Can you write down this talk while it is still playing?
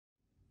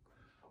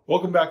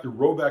Welcome back to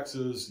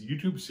RōBEX's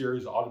YouTube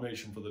series,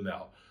 Automation for the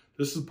Now.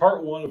 This is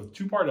part one of a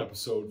two-part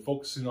episode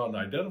focusing on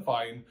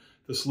identifying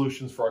the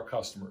solutions for our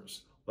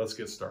customers. Let's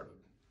get started.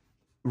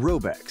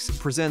 RōBEX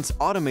presents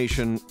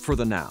Automation for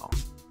the Now,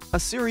 a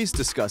series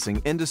discussing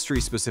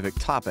industry-specific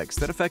topics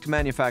that affect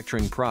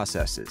manufacturing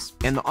processes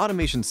and the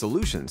automation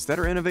solutions that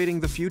are innovating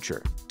the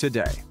future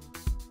today.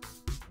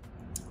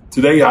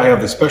 Today I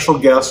have a special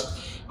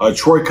guest,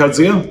 Troy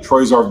Kudzia.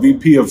 Troy's our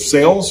VP of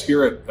Sales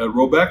here at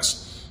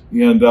RōBEX.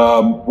 And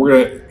we're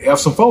going to have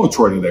some fun with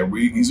Troy today.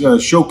 He's going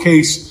to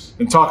showcase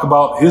and talk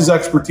about his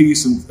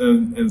expertise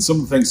and some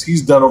of the things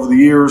he's done over the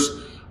years,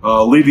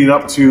 leading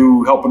up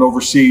to helping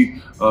oversee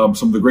some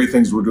of the great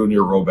things we're doing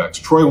here at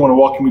RōBEX. Troy, I want to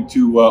welcome you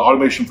to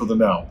Automation for the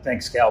Now.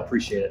 Thanks, Cal.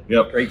 Appreciate it.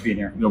 Yep. Great being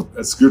here.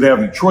 It's good to have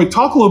you. Troy,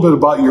 talk a little bit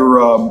about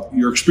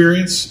your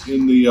experience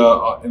in the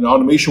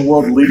automation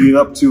world leading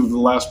up to the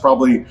last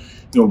probably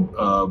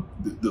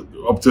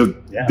up to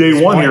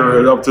day one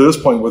here, up to this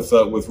point with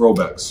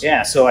RōBEX.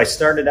 Yeah, so I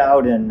started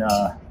out in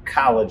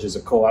college as a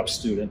co-op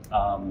student,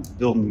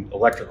 building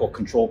electrical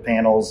control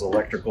panels,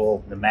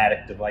 electrical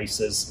pneumatic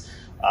devices.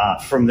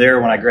 From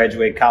there, when I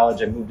graduated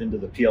college, I moved into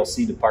the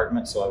PLC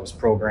department, so I was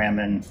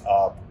programming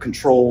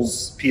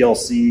controls,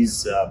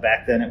 PLCs.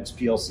 Back then, it was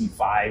PLC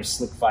 5,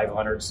 Slick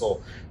 500,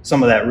 so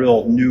some of that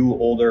real new,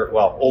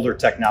 older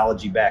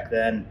technology back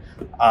then.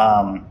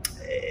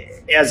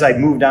 As I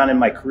moved on in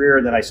my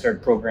career, then I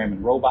started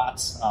programming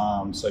robots.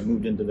 So I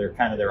moved into their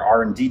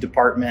R&D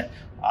department,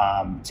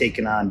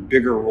 taking on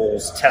bigger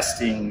roles,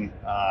 testing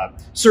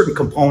certain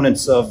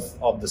components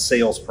of the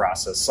sales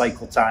process,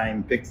 cycle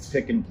time,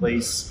 pick and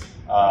place,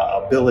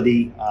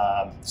 ability.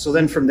 So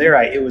then from there,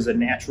 it was a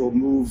natural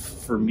move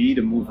for me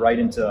to move right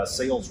into a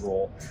sales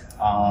role.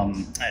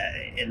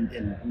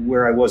 And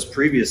where I was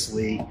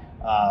previously,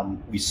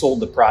 we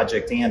sold the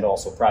project and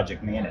also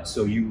project managed.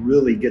 So you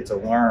really get to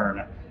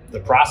learn the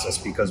process,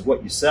 because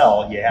what you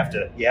sell, you have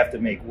to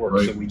make work.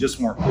 Right. So we just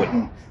weren't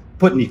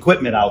putting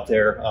equipment out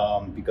there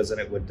because then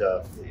it would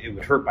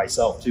hurt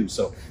myself too.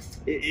 So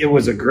it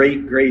was a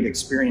great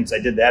experience. I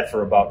did that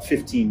for about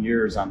 15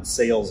 years on the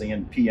sales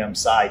and PM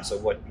side. So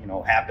what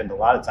happened a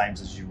lot of times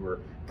is you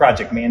were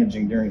project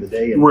managing during the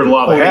day. And you wearing a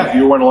lot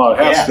of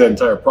hats that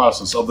entire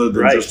process, other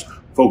than just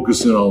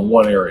focusing on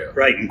one area.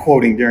 Right, and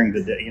quoting during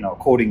the day,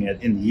 quoting it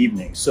in the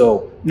evening.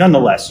 So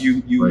nonetheless,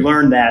 you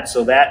learn that.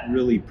 So that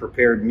really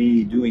prepared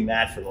me. Doing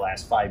that for the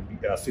last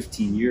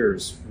 15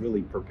 years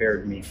really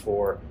prepared me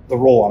for the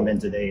role I'm in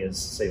today as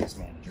sales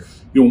manager.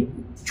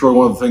 Troy,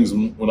 one of the things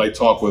when I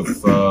talk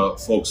with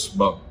folks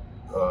about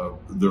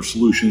their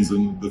solutions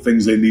and the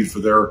things they need for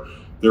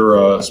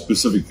their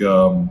specific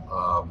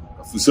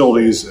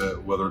facilities,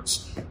 whether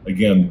it's,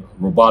 again,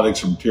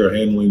 robotics or material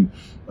handling,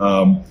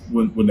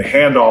 when the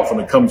handoff, when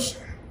it comes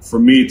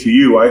from me to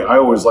you, I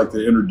always like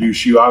to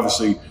introduce you,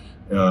 obviously,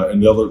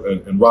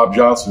 and Rob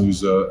Johnson,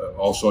 who's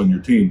also on your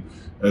team,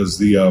 as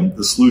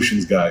the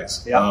solutions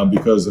guys. Yeah.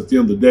 Because at the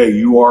end of the day,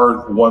 you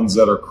are the ones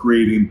that are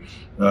creating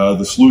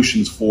the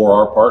solutions for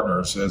our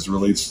partners as it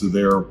relates to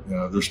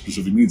their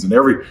specific needs. And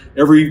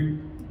every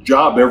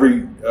job,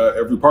 every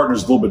partner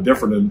is a little bit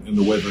different in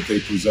the way that they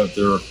present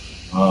their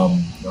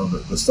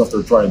the stuff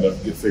they're trying to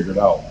get figured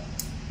out.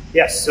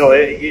 Yes, so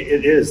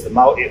it is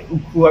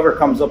whoever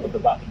comes up with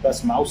the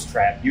best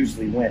mousetrap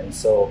usually wins.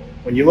 So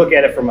when you look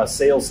at it from a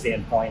sales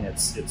standpoint,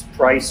 it's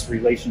price,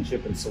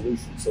 relationship, and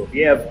solution. So if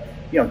you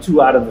have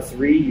 2 out of the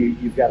 3,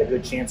 you've got a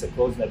good chance at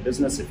closing that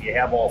business. If you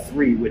have all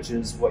 3, which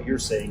is what you're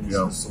saying is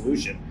the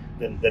solution,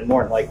 then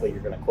more than likely you're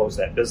going to close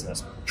that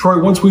business.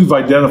 Troy, once we've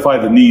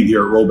identified the need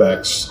here at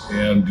RōBEX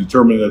and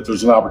determined that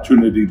there's an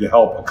opportunity to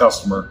help a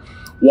customer,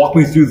 walk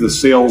me through the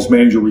sales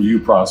manager review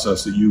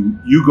process that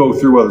you go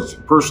through, whether it's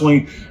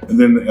personally and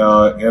then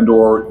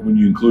or when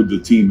you include the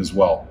team as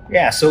well.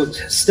 Yeah, so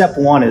step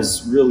 1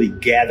 is really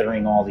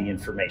gathering all the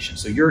information.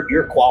 So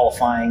you're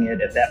qualifying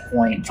it at that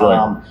point.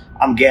 Right.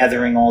 I'm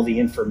gathering all the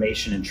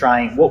information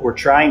and what we're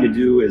trying to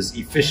do is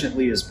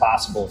efficiently as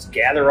possible is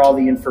gather all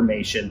the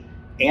information,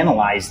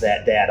 analyze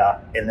that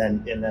data, and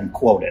then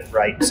quote it,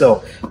 right?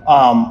 So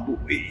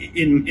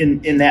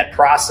in that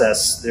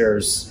process,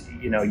 there's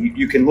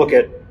you can look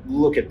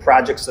at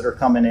projects that are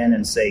coming in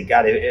and say,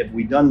 God, have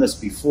we done this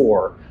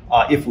before?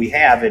 If we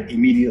have, it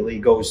immediately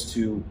goes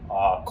to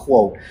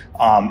quote.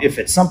 If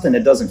it's something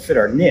that doesn't fit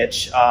our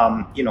niche,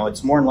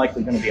 it's more than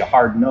likely going to be a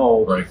hard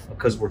no, right?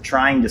 Because we're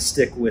trying to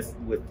stick with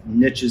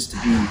niches to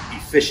be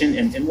efficient.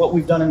 And what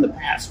we've done in the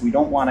past, we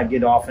don't want to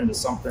get off into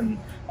something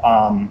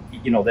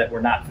that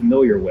we're not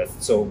familiar with.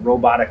 So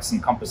robotics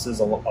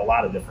encompasses a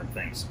lot of different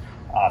things.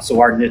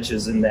 So our niche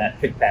is in that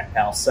pick, pack,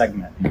 pal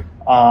segment.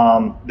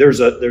 There's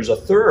a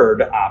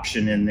third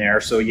option in there.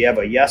 So you have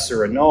a yes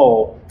or a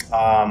no.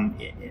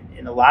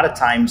 And a lot of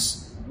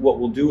times what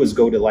we'll do is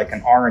go to like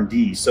an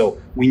R&D. So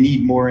we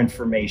need more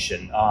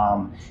information.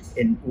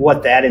 And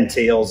what that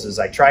entails is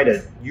I try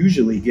to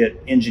usually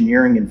get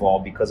engineering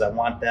involved because I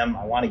want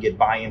to get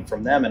buy-in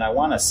from them, and I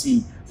want to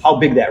see how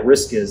big that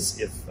risk is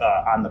if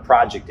on the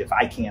project. If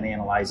I can't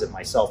analyze it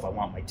myself, I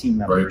want my team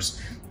members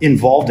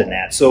involved in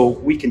that. So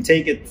we can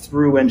take it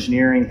through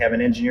engineering, have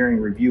an engineering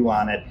review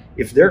on it.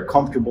 If they're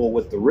comfortable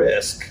with the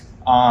risk,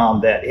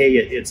 that, hey,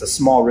 it's a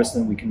small risk,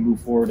 then we can move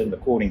forward in the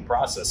quoting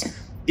process.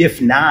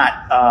 If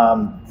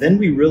not, then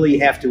we really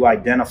have to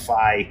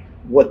identify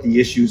what the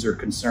issues or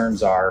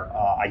concerns are,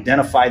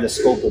 identify the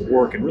scope of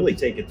work, and really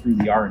take it through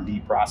the R&D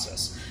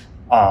process.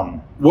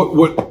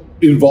 What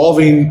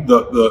involving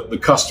the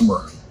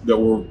customer that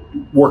we're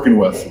working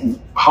with,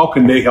 how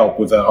can they help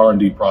with that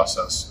R&D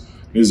process?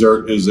 Is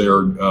there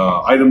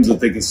items that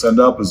they can send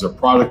up? Is there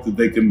product that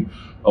they can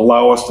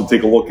allow us to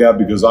take a look at?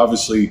 Because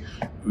obviously,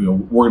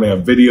 we're going to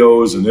have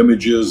videos and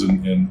images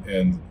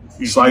and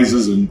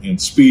sizes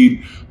and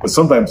speed, but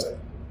sometimes,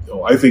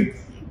 I think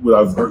what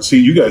I've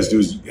seen you guys do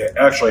is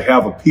actually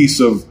have a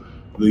piece of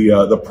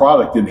the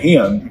product in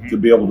hand to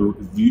be able to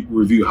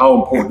review.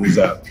 How important is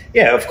that?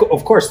 Yeah,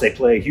 of course they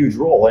play a huge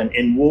role,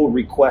 and we'll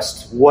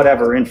request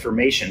whatever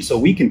information. So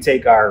we can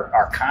take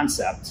our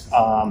concept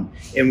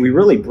and we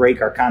really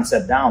break our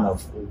concept down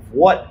of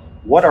what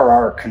are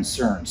our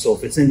concerns. So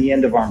if it's in the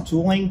end of arm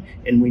tooling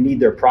and we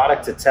need their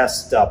product to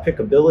test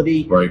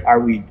pickability, are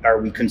we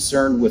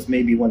concerned with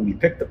maybe when we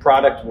pick the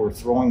product, we're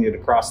throwing it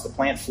across the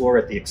plant floor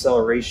at the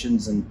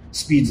accelerations and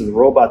speeds of the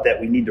robot that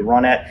we need to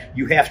run at?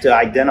 You have to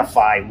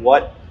identify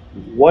what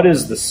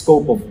is the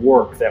scope of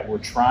work that we're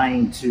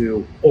trying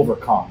to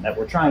overcome, that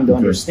we're trying to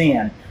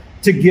understand,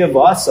 to give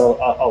us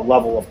a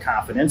level of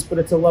confidence, but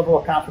it's a level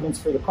of confidence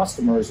for the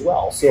customer as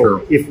well.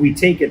 So if we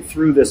take it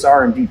through this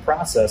R&D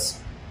process,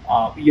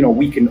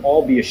 we can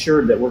all be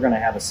assured that we're going to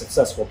have a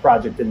successful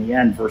project in the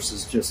end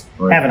versus just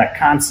having a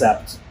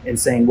concept and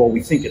saying, well, we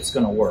think it's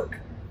going to work.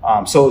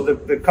 So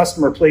the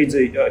customer plays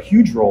a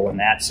huge role in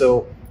that.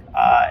 So,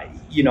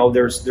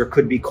 there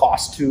could be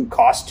cost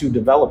to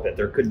develop it.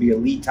 There could be a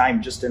lead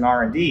time just in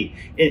R&D,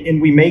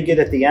 and we may get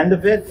at the end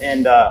of it.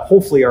 And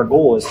hopefully our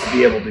goal is to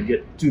be able to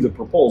get to the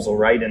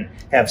proposal, and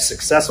have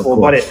successful,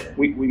 but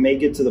we may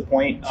get to the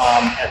point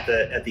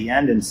at the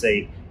end and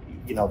say,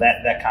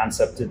 that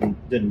concept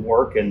didn't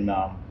work, and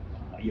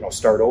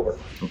start over.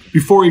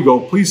 Before you go,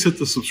 please hit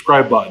the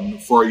subscribe button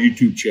for our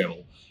YouTube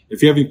channel.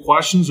 If you have any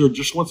questions or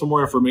just want some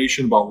more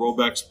information about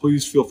RōBEX,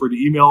 please feel free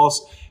to email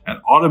us at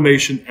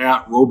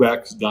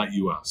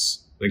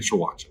automation@robex.us. Thanks for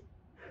watching.